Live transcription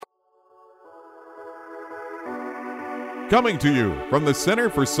Coming to you from the Center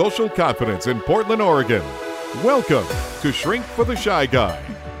for Social Confidence in Portland, Oregon. Welcome to Shrink for the Shy Guy,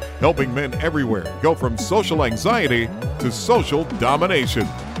 helping men everywhere go from social anxiety to social domination.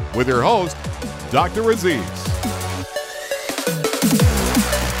 With your host, Dr. Aziz.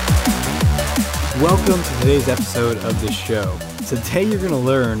 Welcome to today's episode of the show. Today you're going to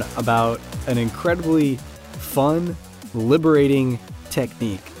learn about an incredibly fun, liberating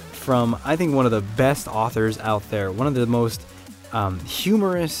technique from, I think, one of the best authors out there, one of the most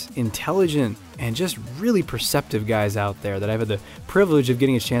humorous, intelligent, and just really perceptive guys out there that I've had the privilege of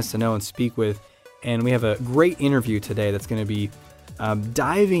getting a chance to know and speak with. And we have a great interview today that's going to be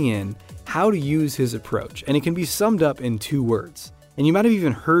diving in how to use his approach. And it can be summed up in 2 words. And you might have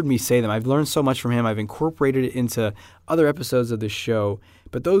even heard me say them. I've learned so much from him. I've incorporated it into other episodes of this show.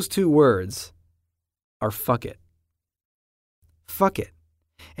 But those 2 words are fuck it. Fuck it.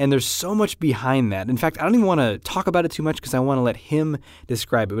 And there's so much behind that. In fact, I don't even want to talk about it too much because I want to let him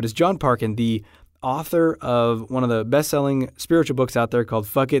describe it. But it's John Parkin, the author of one of the best-selling spiritual books out there called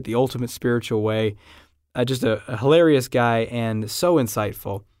Fuck It, The Ultimate Spiritual Way. Just a hilarious guy and so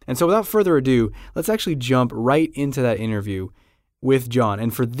insightful. And so without further ado, let's actually jump right into that interview with John.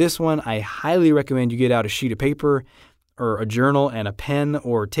 And for this one, I highly recommend you get out a sheet of paper or a journal and a pen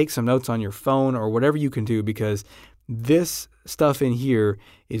or take some notes on your phone or whatever you can do, because this stuff in here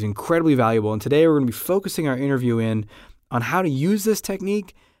is incredibly valuable. And today we're going to be focusing our interview in on how to use this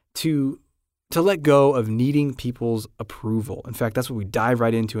technique to let go of needing people's approval. In fact, that's what we dive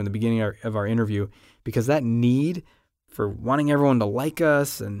right into in the beginning of our interview, because that need for wanting everyone to like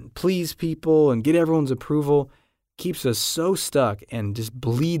us and please people and get everyone's approval keeps us so stuck and just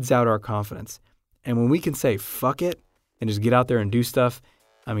bleeds out our confidence. And when we can say fuck it and just get out there and do stuff,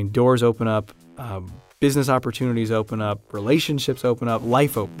 I mean, doors open up, business opportunities open up, relationships open up,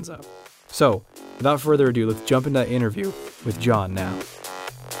 life opens up. So without further ado, let's jump into that interview with John now.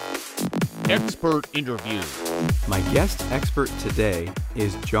 Expert interview. My guest expert today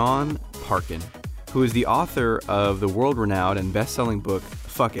is John Parkin, who is the author of the world-renowned and best-selling book,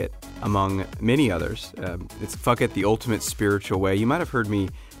 Fuck It, among many others. It's Fuck It, The Ultimate Spiritual Way. You might have heard me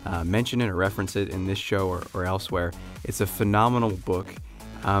mention it or reference it in this show or elsewhere. It's a phenomenal book.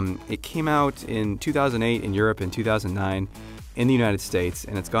 It came out in 2008 in Europe and 2009 in the United States,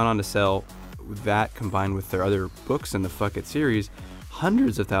 and it's gone on to sell, that combined with their other books in the Fuck It series,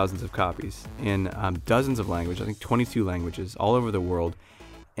 hundreds of thousands of copies in dozens of languages, I think 22 languages all over the world.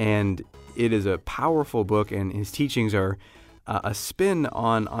 And it is a powerful book, and his teachings are a spin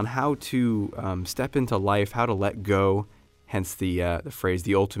on how to step into life, how to let go, hence the phrase,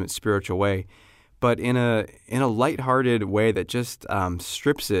 the ultimate spiritual way, but in a lighthearted way that just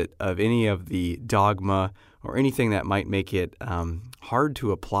strips it of any of the dogma or anything that might make it hard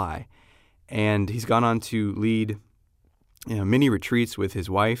to apply. And he's gone on to lead many retreats with his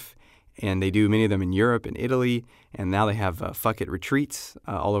wife, and they do many of them in Europe and Italy, and now they have Fuck It retreats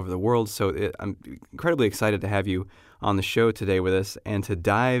all over the world. So I'm incredibly excited to have you on the show today with us and to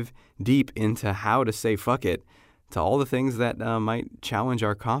dive deep into how to say fuck it to all the things that might challenge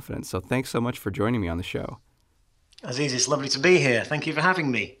our confidence. So thanks so much for joining me on the show. Aziz, it's lovely to be here. Thank you for having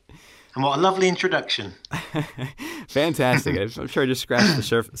me. And what a lovely introduction. Fantastic. I'm sure I just scratched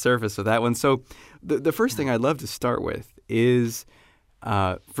the surface of that one. So the first thing I'd love to start with is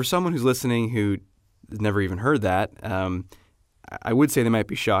for someone who's listening who has never even heard that, I would say they might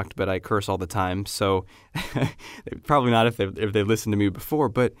be shocked, but I curse all the time. So probably not if they've listened to me before.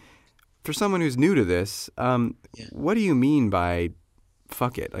 But for someone who's new to this, what do you mean by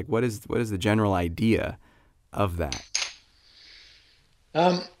fuck it? Like, what is the general idea of that?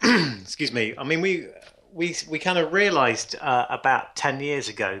 Excuse me. I mean, we kind of realized about 10 years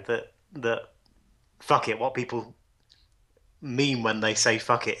ago that fuck it, what people mean when they say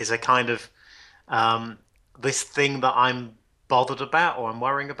fuck it, is a kind of this thing that I'm bothered about or I'm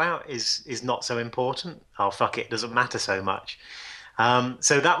worrying about is not so important. Oh, fuck it, doesn't matter so much.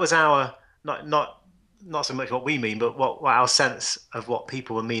 So that was our not so much what we mean, but what our sense of what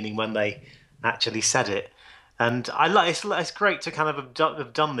people were meaning when they actually said it. And it's great to kind of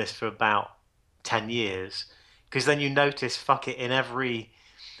have done this for about 10 years, because then you notice fuck it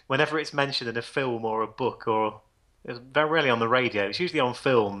whenever it's mentioned in a film or a book, or it's very rarely on the radio. It's usually on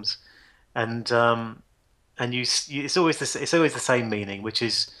films, and it's always the same meaning, which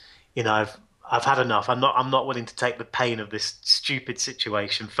is, I've had enough. I'm not willing to take the pain of this stupid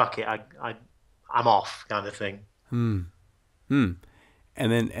situation. Fuck it, I'm off, kind of thing. And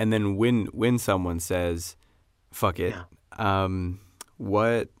then when someone says fuck it,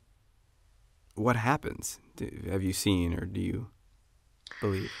 what happens? Have you seen, or do you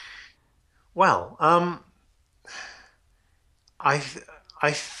believe? Well,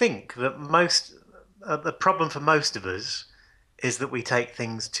 I think that the problem for most of us is that we take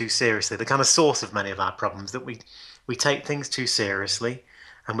things too seriously. The kind of source of many of our problems that we take things too seriously,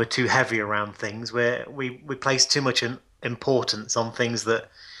 and we're too heavy around things. Where we place too much importance on things that,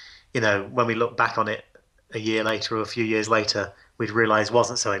 when we look back on it a year later or a few years later, we'd realize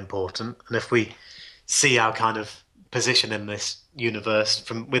wasn't so important. And if we see our kind of position in this universe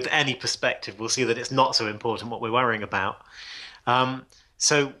from with any perspective, we'll see that it's not so important what we're worrying about.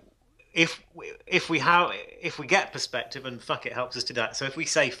 So if we get perspective, and fuck it helps us do that. So if we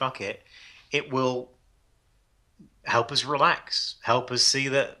say fuck it, it will help us relax, help us see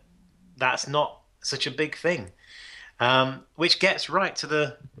that that's not such a big thing, which gets to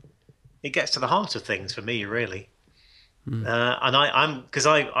the heart of things for me, really. And I'm because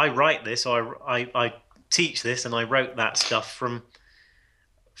I write this, or I teach this, and I wrote that stuff from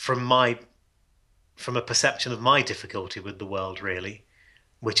a perception of my difficulty with the world, really,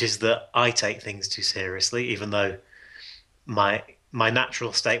 which is that I take things too seriously, even though my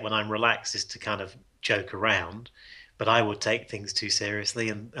natural state when I'm relaxed is to kind of joke around, but I would take things too seriously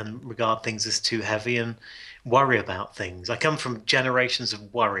and regard things as too heavy and worry about things. I come from generations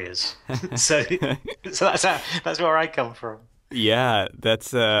of worriers, so that's where I come from. Yeah,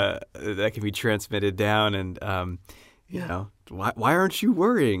 that can be transmitted down, and why aren't you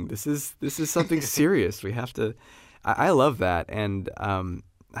worrying? This is something serious. We have to. I love that, and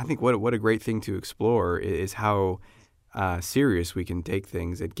I think what a great thing to explore is how serious we can take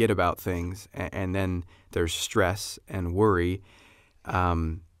things and get about things, and then there's stress and worry,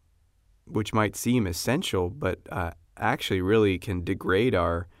 which might seem essential, but actually really can degrade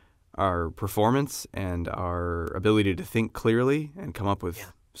our performance and our ability to think clearly and come up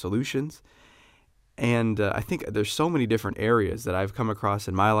with solutions. And I think there's so many different areas that I've come across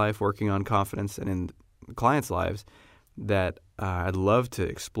in my life working on confidence and in clients' lives that I'd love to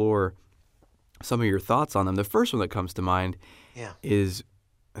explore some of your thoughts on them. The first one that comes to mind is,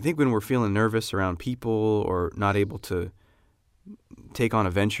 I think when we're feeling nervous around people or not able to take on a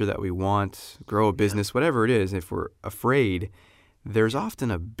venture that we want, grow a business, whatever it is, if we're afraid, there's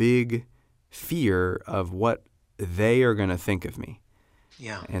often a big fear of what they are going to think of me.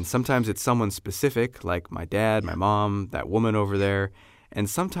 Yeah. And sometimes it's someone specific, like my dad, my mom, that woman over there. And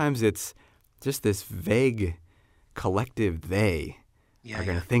sometimes it's just this vague collective they are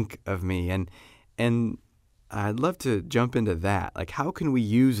going to think of me. And I'd love to jump into that. Like, how can we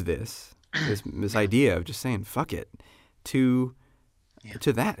use this idea of just saying, fuck it, to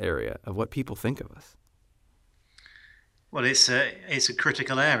that area of what people think of us? Well, it's a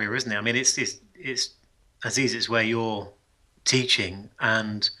critical area, isn't it? I mean, it's Aziz, it's where you're teaching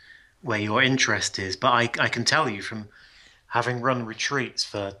and where your interest is. But I can tell you from having run retreats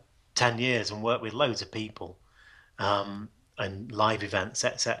for 10 years and worked with loads of people, and live events,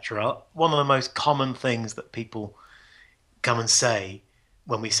 etc. One of the most common things that people come and say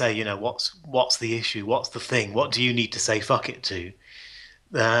when we say, what's the issue? What's the thing? What do you need to say fuck it to?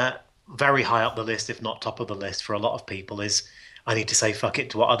 Very high up the list, if not top of the list for a lot of people, is I need to say fuck it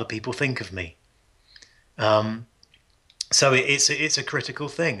to what other people think of me. So it's a critical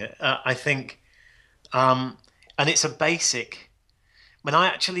thing, I think, and it's a basic.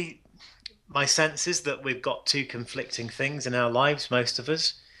 My sense is that we've got two conflicting things in our lives, most of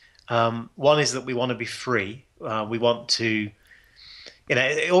us. One is that we want to be free. We want to,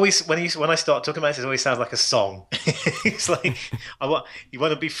 it always, when I start talking about this, it always sounds like a song. It's like, you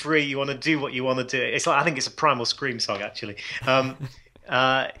want to be free. You want to do what you want to do. It's like, I think it's a Primal Scream song, actually.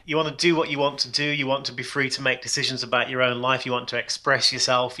 You want to do what you want to do. You want to be free to make decisions about your own life. You want to express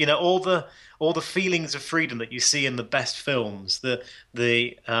yourself. All the feelings of freedom that you see in the best films,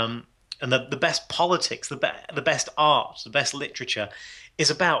 and the best politics, the best art, the best literature is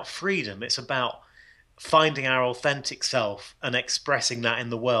about freedom. It's about finding our authentic self and expressing that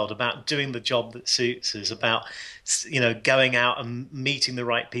in the world, about doing the job that suits us, about going out and meeting the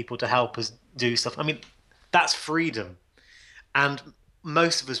right people to help us do stuff. I mean, that's freedom. And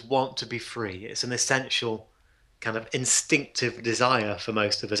most of us want to be free. It's an essential kind of instinctive desire for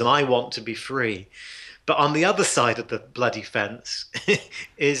most of us. And I want to be free. But on the other side of the bloody fence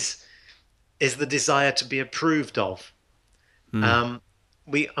is the desire to be approved of.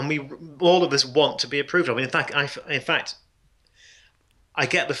 We all of us want to be approved of. In fact, I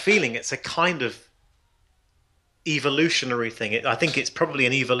get the feeling it's a kind of evolutionary thing. I think it's probably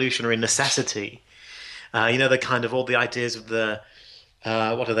an evolutionary necessity. The kind of all the ideas of the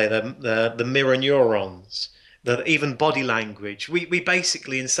what are they? The mirror neurons. Even body language. We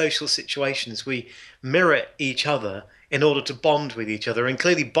basically, in social situations, we mirror each other in order to bond with each other, and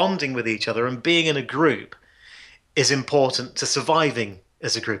clearly bonding with each other and being in a group is important to surviving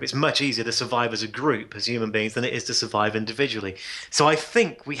as a group. It's much easier to survive as a group, as human beings, than it is to survive individually. So I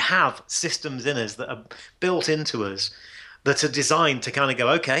think we have systems in us that are built into us that are designed to kind of go,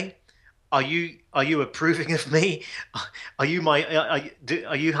 okay, are you approving of me? Are you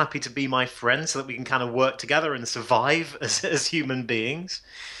happy to be my friend so that we can kind of work together and survive as human beings?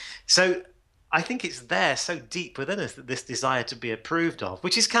 So I think it's there so deep within us that this desire to be approved of,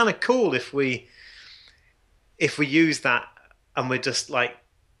 which is kind of cool if we use that and we're just like,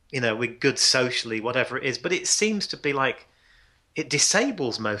 we're good socially, whatever it is. But it seems to be like it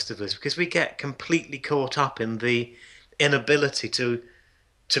disables most of us because we get completely caught up in the inability to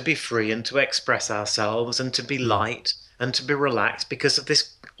be free and to express ourselves and to be light and to be relaxed because of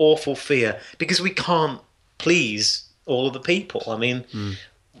this awful fear, because we can't please all of the people. I mean,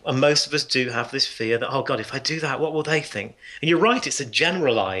 and most of us do have this fear that, oh God, if I do that, what will they think? And you're right, it's a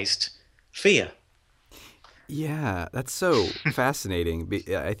generalized fear. Yeah, that's so fascinating.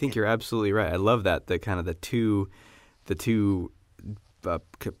 I think you're absolutely right. I love that, the kind of the two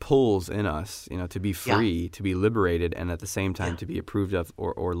pulls in us, to be free, to be liberated, and at the same time to be approved of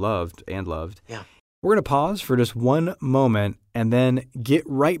or loved and loved. Yeah. We're going to pause for just one moment and then get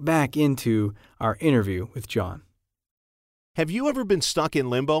right back into our interview with John. Have you ever been stuck in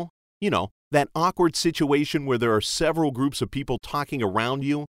limbo? That awkward situation where there are several groups of people talking around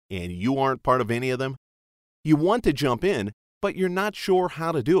you and you aren't part of any of them? You want to jump in, but you're not sure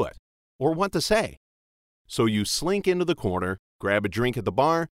how to do it or what to say. So you slink into the corner, grab a drink at the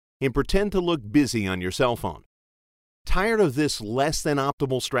bar, and pretend to look busy on your cell phone. Tired of this less than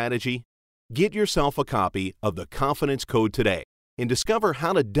optimal strategy? Get yourself a copy of the Confidence Code today and discover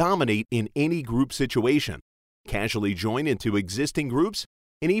how to dominate in any group situation, casually join into existing groups,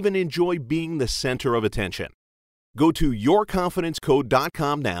 and even enjoy being the center of attention. Go to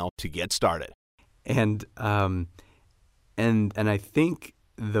yourconfidencecode.com now to get started. And I think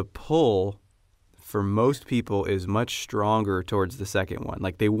the pull for most people is much stronger towards the second one.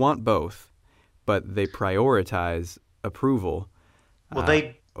 Like, they want both, but they prioritize approval. Well,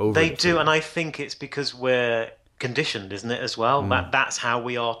 they do, and I think it's because we're conditioned, isn't it, as well? That's how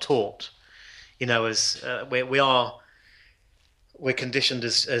we are taught. As we're conditioned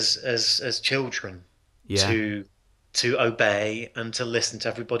as children to obey and to listen to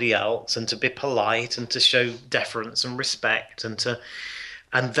everybody else and to be polite and to show deference and respect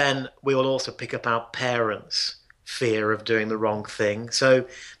and then we will also pick up our parents' fear of doing the wrong thing. So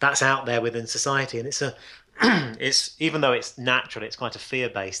that's out there within society, and it's even though it's natural, it's quite a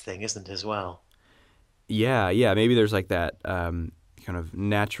fear-based thing, isn't it, as well? Yeah. Maybe there's like that kind of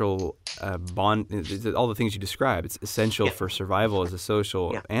natural bond, all the things you describe. It's essential for survival as a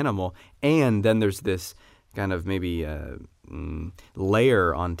social animal, and then there's this kind of maybe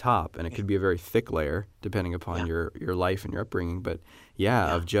layer on top, and it could be a very thick layer depending upon your life and your upbringing. But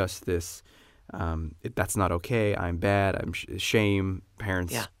of just this, that's not okay. I'm bad. I'm shame.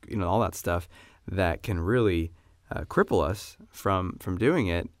 Parents, all that stuff that can really cripple us from doing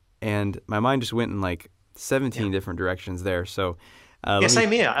it. And my mind just went in like 17 different directions there. So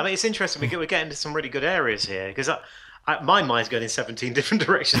same here. I mean, it's interesting. We're getting into some really good areas here because my mind's going in 17 different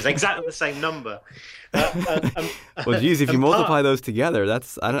directions, exactly the same number. Well, geez, if you multiply those together,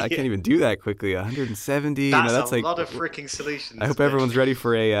 I can't even do that quickly. 170. That's a lot of freaking solutions. I hope everyone's ready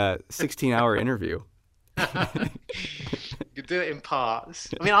for a 16-hour interview. You do it in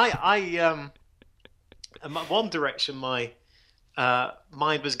parts. I mean, one direction my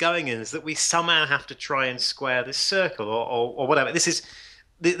mind was going in is that we somehow have to try and square this circle or whatever.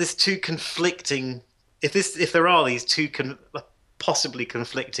 There's two conflicting. If there are these two possibly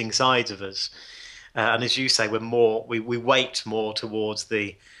conflicting sides of us, and as you say, we weight more towards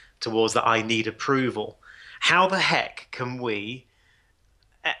the I need approval. How the heck can we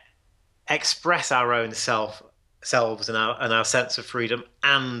express our own selves and our sense of freedom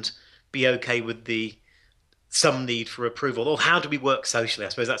and be okay with some need for approval? Or how do we work socially? I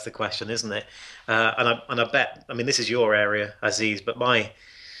suppose that's the question, isn't it? And I bet, I mean, this is your area, Aziz, but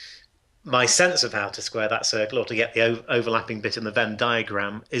my sense of how to square that circle or to get the overlapping bit in the Venn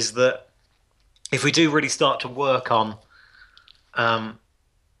diagram is that if we do really start to work on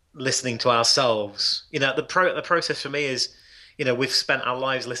listening to ourselves, the process for me is, we've spent our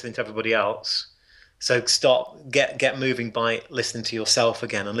lives listening to everybody else. So get moving by listening to yourself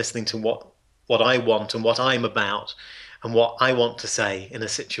again and listening to what I want and what I'm about and what I want to say in a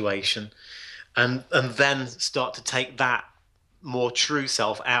situation, and then start to take that more true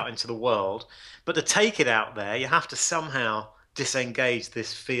self out into the world. But to take it out there, you have to somehow disengage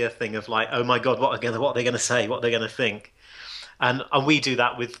this fear thing of like, oh my God, what are they going to say? What are they going to think? And we do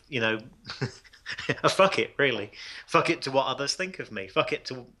that with, Fuck it, really. Fuck it to what others think of me. Fuck it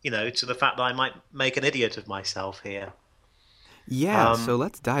to, to the fact that I might make an idiot of myself here. Yeah, so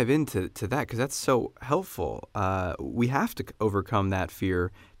let's dive into that because that's so helpful. We have to overcome that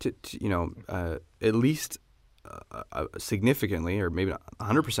fear to at least significantly, or maybe not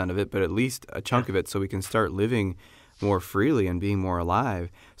 100% of it, but at least a chunk of it, so we can start living more freely and being more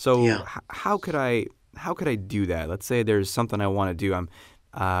alive. So how could I do that? Let's say there's something I want to do.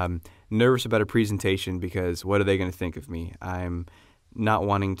 I'm nervous about a presentation because what are they going to think of me? I'm not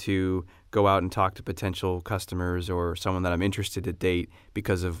wanting to go out and talk to potential customers or someone that I'm interested to date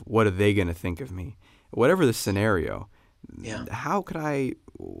because of what are they going to think of me? Whatever the scenario,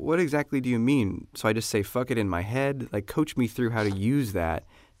 what exactly do you mean? So I just say, fuck it in my head? Like, coach me through how to use that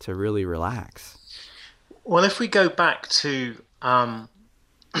to really relax. Well, if we go back to, well,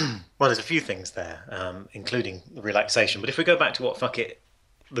 there's a few things there, including relaxation. But if we go back to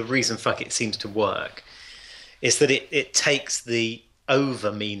the reason fuck it seems to work is that it takes the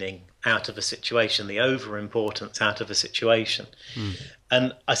over meaning out of a situation, the over importance out of a situation.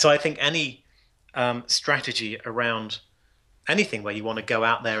 And so I think any strategy around anything where you want to go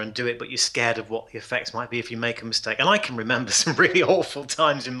out there and do it, but you're scared of what the effects might be if you make a mistake. And I can remember some really awful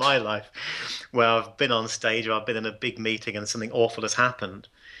times in my life where I've been on stage or I've been in a big meeting and something awful has happened.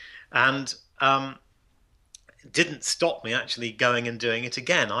 And it didn't stop me actually going and doing it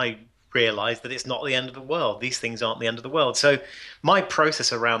again. I realized that it's not the end of the world. These things aren't the end of the world. So my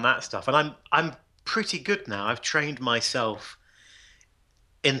process around that stuff, and I'm pretty good now. I've trained myself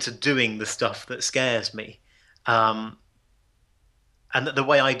into doing the stuff that scares me. And the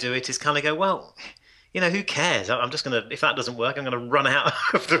way I do it is kind of go, well, who cares? I'm just going to, if that doesn't work, I'm going to run out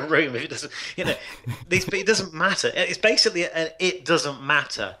of the room. If it doesn't, it doesn't matter. It's basically it doesn't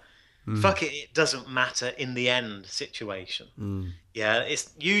matter. Fuck it doesn't matter in the end situation. Yeah,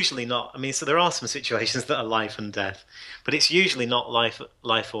 it's usually not. I mean, so there are some situations that are life and death, but it's usually not life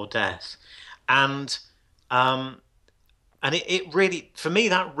or death. And it really, for me,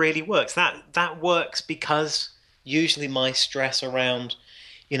 that really works. That works because usually my stress around,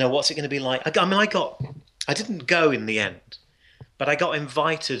 what's it going to be like? I didn't go in the end, but I got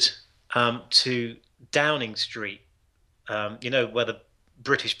invited to Downing Street, where the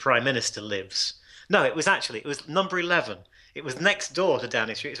British Prime Minister lives. No, it was number 11. It was next door to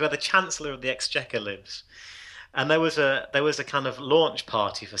Downing Street. It's where the Chancellor of the Exchequer lives. And there was a kind of launch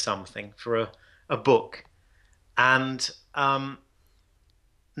party for something, for a book. And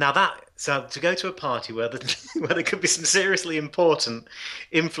so to go to a party where there could be some seriously important,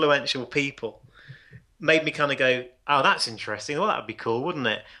 influential people made me kind of go, oh, that's interesting. Well, that would be cool, wouldn't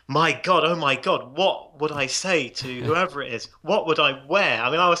it? Oh my God, what would I say to whoever it is? What would I wear?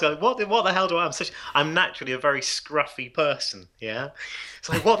 I mean, I was going, what the hell do I? I'm naturally a very scruffy person, yeah? It's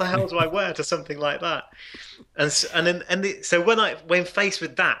like, what the hell do I wear to something like that? So when faced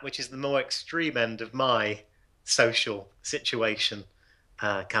with that, which is the more extreme end of my social situation,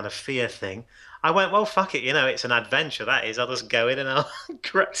 kind of fear thing, I went, well, fuck it, it's an adventure, that is. I'll just go in and I'll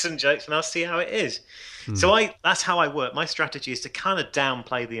crack some jokes and I'll see how it is. So that's how I work. My strategy is to kind of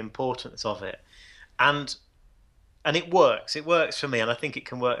downplay the importance of it. And it works. It works for me, and I think it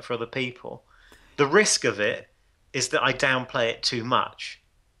can work for other people. The risk of it is that I downplay it too much.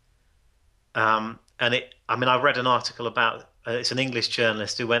 I read an article about, it's an English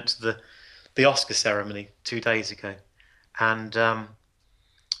journalist who went to the Oscar ceremony 2 days ago. And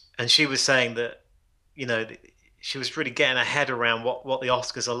she was saying that, she was really getting her head around what the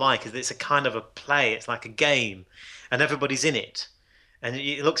Oscars are like. It's a kind of a play. It's like a game, and everybody's in it. And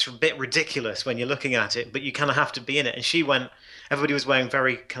it looks a bit ridiculous when you're looking at it, but you kind of have to be in it. And everybody was wearing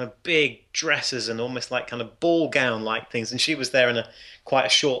very kind of big dresses and almost like kind of ball gown like things. And she was there in quite a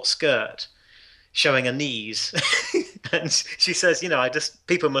short skirt, showing her knees. And she says,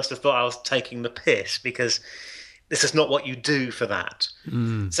 people must have thought I was taking the piss because this is not what you do for that.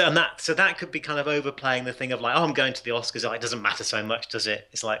 So that could be kind of overplaying the thing of like, oh, I'm going to the Oscars. Oh, it doesn't matter so much, does it?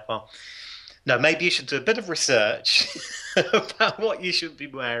 It's like, well, no, maybe you should do a bit of research about what you should be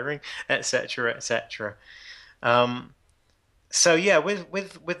wearing, etc., etc. So yeah,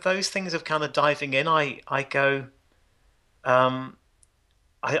 with those things of kind of diving in, I go,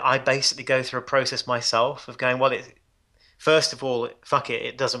 I basically go through a process myself of going, well, first of all, fuck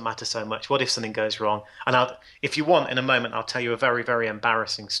it doesn't matter so much. What if something goes wrong? And if you want, in a moment, I'll tell you a very, very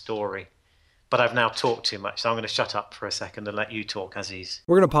embarrassing story. But I've now talked too much, so I'm going to shut up for a second and let you talk, Aziz.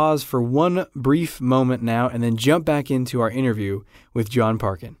 We're going to pause for one brief moment now and then jump back into our interview with John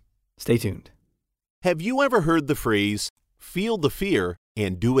Parkin. Stay tuned. Have you ever heard the phrase, feel the fear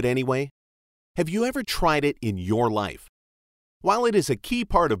and do it anyway? Have you ever tried it in your life? While it is a key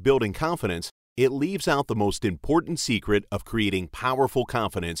part of building confidence, it leaves out the most important secret of creating powerful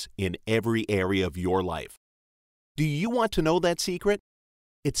confidence in every area of your life. Do you want to know that secret?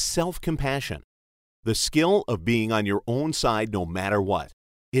 It's self-compassion, the skill of being on your own side no matter what.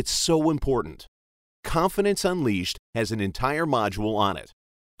 It's so important. Confidence Unleashed has an entire module on it.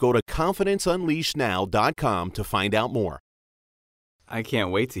 Go to confidenceunleashednow.com to find out more. I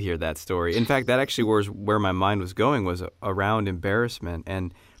can't wait to hear that story. In fact, that actually was where my mind was going, was around embarrassment.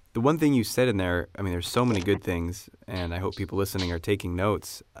 And the one thing you said in there, I mean, there's so many good things, and I hope people listening are taking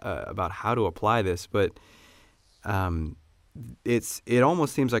notes about how to apply this. But it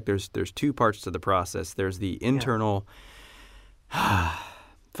almost seems like there's two parts to the process. There's the internal,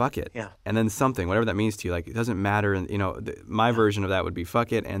 fuck it, and then something, whatever that means to you. Like, it doesn't matter. And my version of that would be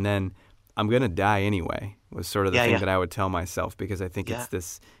fuck it, and then I'm gonna die anyway. Was sort of the thing that I would tell myself, because I think it's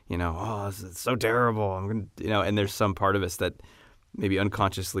this, oh, this is so terrible. I'm gonna, and there's some part of us that maybe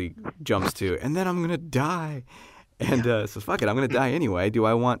unconsciously jumps to, and then I'm going to die. And so fuck it, I'm going to die anyway. Do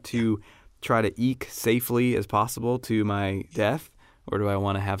I want to try to eke safely as possible to my death, or do I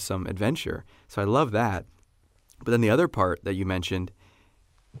want to have some adventure? So I love that. But then the other part that you mentioned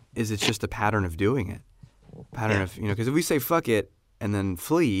is it's just a pattern of doing it. Because if we say fuck it and then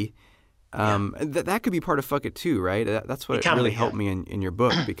flee, that could be part of fuck it too, right? That's what really helped me in your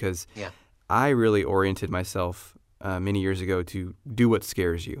book, because I really oriented myself many years ago to do what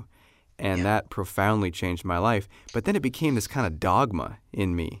scares you. And that profoundly changed my life. But then it became this kind of dogma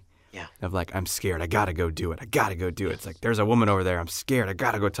in me of like, I'm scared. I got to go do it. It's like, there's a woman over there. I'm scared. I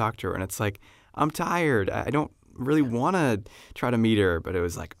got to go talk to her. And it's like, I'm tired. I don't really want to try to meet her. But it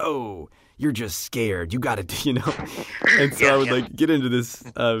was like, oh, you're just scared. You got to do, And so I would like get into this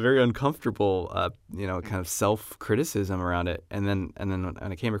very uncomfortable, kind of self-criticism around it. And then when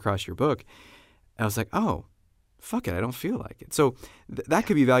I came across your book, I was like, oh, fuck it, I don't feel like it. So that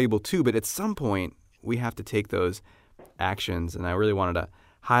could be valuable too, but at some point we have to take those actions, and I really wanted to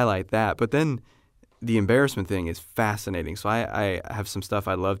highlight that. But then the embarrassment thing is fascinating. So I have some stuff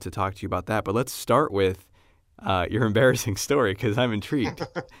I'd love to talk to you about that, but let's start with your embarrassing story, because I'm intrigued.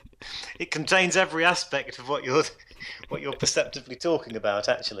 It contains every aspect of what you're perceptively talking about,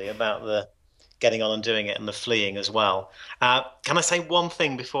 actually, about the getting on and doing it and the fleeing as well. Can I say one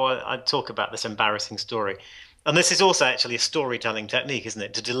thing before I talk about this embarrassing story? And this is also actually a storytelling technique, isn't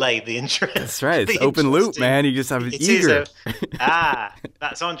it? To delay the interest. That's right. It's open loop, man. You just have it eager.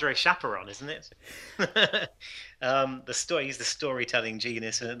 That's Andre Chaperon, isn't it? He's the storytelling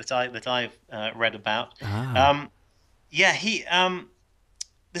genius that I've read about.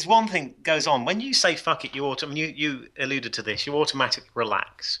 There's one thing goes on when you say "fuck it." You alluded to this. You automatically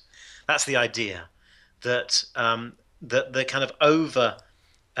relax. That's the idea. That the kind of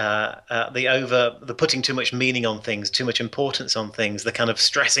the putting too much meaning on things, too much importance on things, the kind of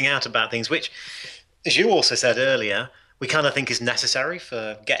stressing out about things, which, as you also said earlier, we kind of think is necessary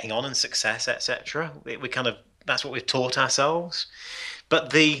for getting on and success, etc. We kind of, that's what we've taught ourselves.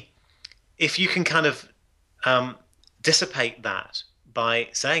 But if you can kind of dissipate that by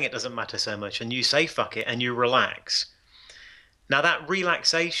saying it doesn't matter so much, and you say fuck it and you relax. Now that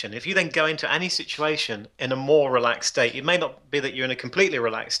relaxation, if you then go into any situation in a more relaxed state, it may not be that you're in a completely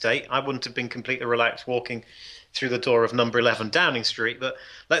relaxed state. I wouldn't have been completely relaxed walking through the door of number 11 Downing Street, but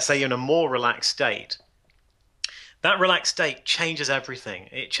let's say you're in a more relaxed state. That relaxed state changes everything.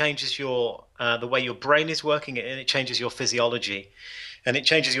 It changes the way your brain is working, and it changes your physiology. And it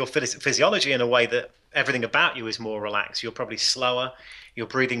changes your physiology in a way that everything about you is more relaxed. You're probably slower. You're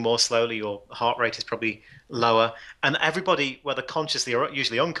breathing more slowly. Your heart rate is probably lower. And everybody, whether consciously or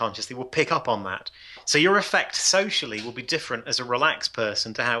usually unconsciously, will pick up on that. So your effect socially will be different as a relaxed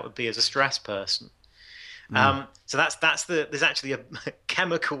person to how it would be as a stressed person. So there's actually a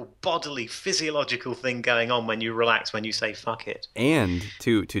chemical, bodily, physiological thing going on when you relax, when you say fuck it. And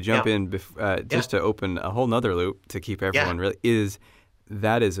to jump in, just to open a whole nother loop to keep everyone really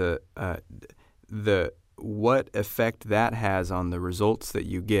what effect that has on the results that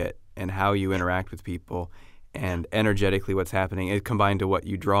you get and how you interact with people and energetically what's happening, it combined to what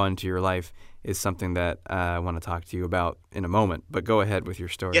you draw into your life, is something that I want to talk to you about in a moment. But go ahead with your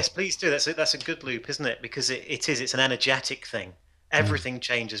story. Yes, please do. That's a good loop, isn't it? Because it's an energetic thing. Everything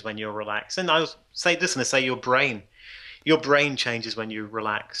changes when you're relaxed. And I'll say this, and I say your brain changes when you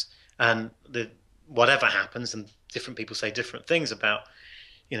relax. And whatever happens, and different people say different things about,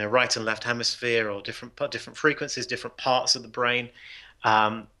 right and left hemisphere, or different frequencies, different parts of the brain.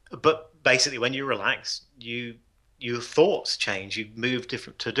 But basically, when you relax, your thoughts change. You move to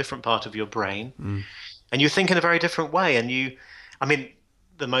a different part of your brain, and you think in a very different way. And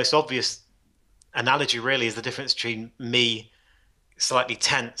the most obvious analogy really is the difference between me slightly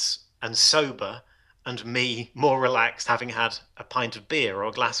tense and sober, and me more relaxed having had a pint of beer or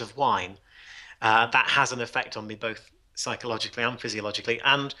a glass of wine, that has an effect on me both psychologically and physiologically.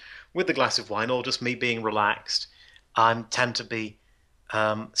 And with the glass of wine, or just me being relaxed, I tend to be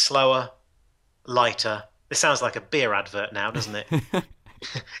slower, lighter. This sounds like a beer advert now, doesn't it?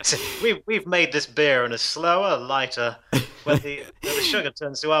 So we've made this beer in a slower, lighter, where the sugar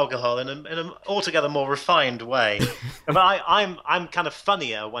turns to alcohol in an altogether more refined way. But I'm kind of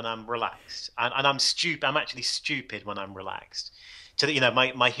funnier when I'm relaxed, and I'm stupid. I'm actually stupid when I'm relaxed. So that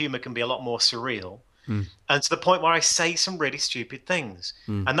my humor can be a lot more surreal, and to the point where I say some really stupid things,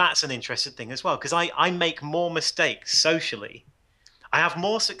 and that's an interesting thing as well, because I make more mistakes socially. I have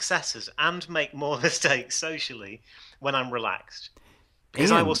more successes and make more mistakes socially when I'm relaxed.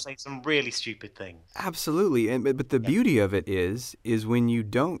 Because I will say some really stupid things. Absolutely, but the beauty of it is when you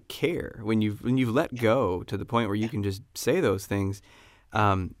don't care, when you've let go to the point where you can just say those things.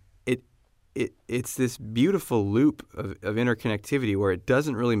 It's this beautiful loop of interconnectivity where it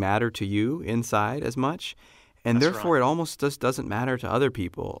doesn't really matter to you inside as much, and That's therefore right. it almost just doesn't matter to other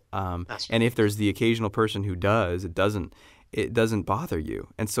people. That's And right. if there's the occasional person who does, it doesn't bother you,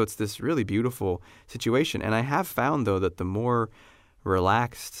 and so it's this really beautiful situation. And I have found though that the more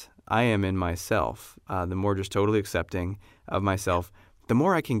relaxed I am in myself, the more just totally accepting of myself, the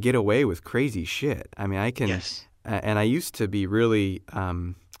more I can get away with crazy shit. I mean, I can, Yes. and I used to be really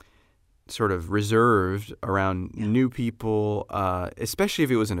sort of reserved around new people, especially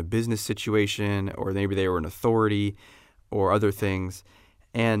if it was in a business situation or maybe they were an authority or other things.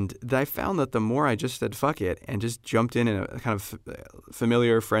 And I found that the more I just said fuck it and just jumped in a kind of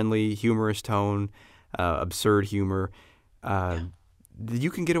familiar, friendly, humorous tone, absurd humor,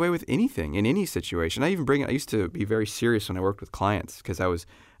 you can get away with anything in any situation. I used to be very serious when I worked with clients because I was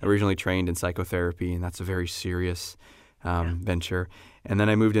originally trained in psychotherapy, and that's a very serious venture. And then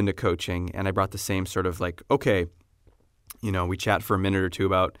I moved into coaching, and I brought the same sort of like, okay, we chat for a minute or two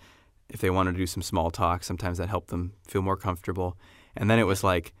about if they wanted to do some small talk. Sometimes that helped them feel more comfortable. And then it was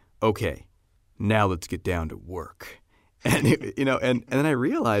like, okay, now let's get down to work. And and then I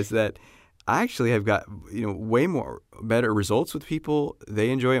realized that I actually have got way more better results with people.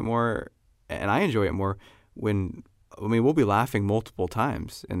 They enjoy it more, and I enjoy it more when we'll be laughing multiple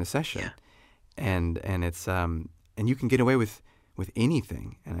times in the session, and it's and you can get away with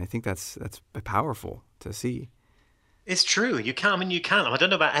anything, and I think that's powerful to see. It's true. You can. I mean, you can. I don't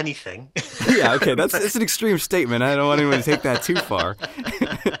know about anything. Yeah, okay, that's an extreme statement. I don't want anyone to take that too far.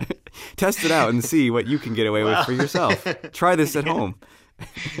 Test it out and see what you can get away with for yourself. Try this at home.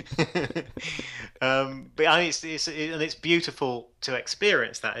 But it's beautiful to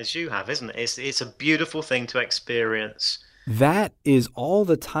experience that as you have, isn't it? It's a beautiful thing to experience. That is all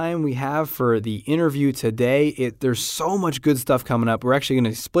the time we have for the interview today. There's so much good stuff coming up. We're actually going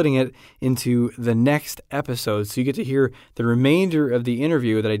to be splitting it into the next episode. So you get to hear the remainder of the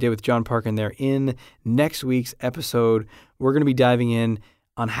interview that I did with John Parkin there in next week's episode. We're going to be diving in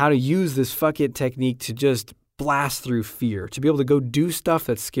on how to use this fuck it technique to just blast through fear, to be able to go do stuff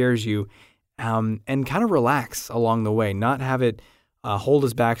that scares you, and kind of relax along the way, not have it hold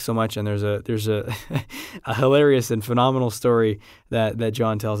us back so much. And there's a a hilarious and phenomenal story that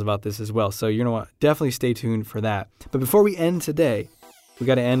John tells about this as well. So you're gonna want to definitely stay tuned for that. But before we end today, we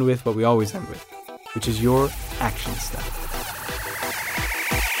got to end with what we always end with, which is your action step.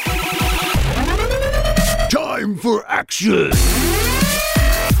 Time for action!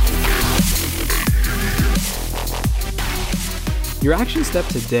 Your action step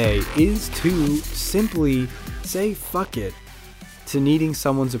today is to simply say fuck it to needing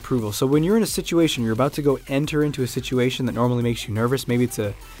someone's approval. So when you're in a situation, you're about to go enter into a situation that normally makes you nervous, maybe it's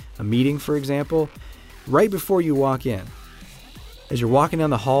a meeting, for example, right before you walk in, as you're walking down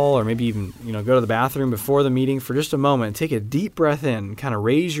the hall, or maybe even go to the bathroom before the meeting for just a moment, take a deep breath in, kind of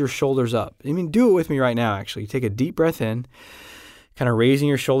raise your shoulders up. I mean, do it with me right now, actually. Take a deep breath in, kind of raising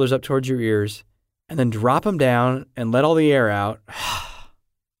your shoulders up towards your ears, and then drop them down and let all the air out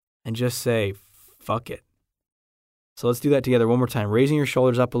and just say, fuck it. So let's do that together one more time. Raising your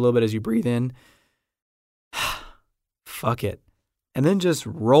shoulders up a little bit as you breathe in. Fuck it. And then just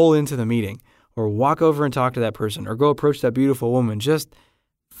roll into the meeting, or walk over and talk to that person, or go approach that beautiful woman. Just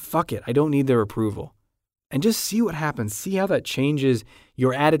fuck it. I don't need their approval. And just see what happens. See how that changes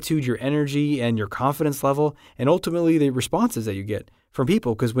your attitude, your energy, and your confidence level, and ultimately the responses that you get from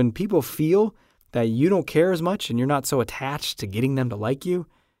people. Because when people feel that you don't care as much and you're not so attached to getting them to like you,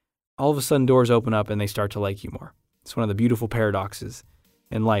 all of a sudden doors open up and they start to like you more. It's one of the beautiful paradoxes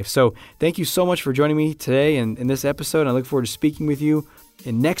in life. So thank you so much for joining me today in this episode. I look forward to speaking with you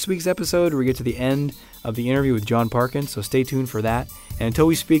In next week's episode, we get to the end of the interview with John Parkin, so stay tuned for that. And until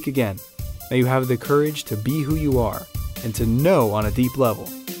we speak again, may you have the courage to be who you are and to know on a deep level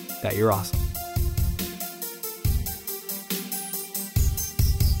that you're awesome.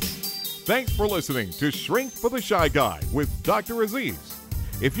 Thanks for listening to Shrink for the Shy Guy with Dr. Aziz.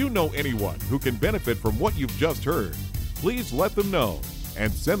 If you know anyone who can benefit from what you've just heard, please let them know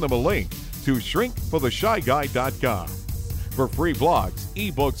and send them a link to shrinkfortheshyguy.com. For free blogs,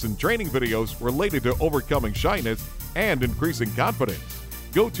 ebooks, and training videos related to overcoming shyness and increasing confidence,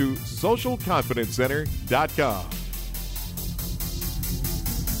 go to socialconfidencecenter.com.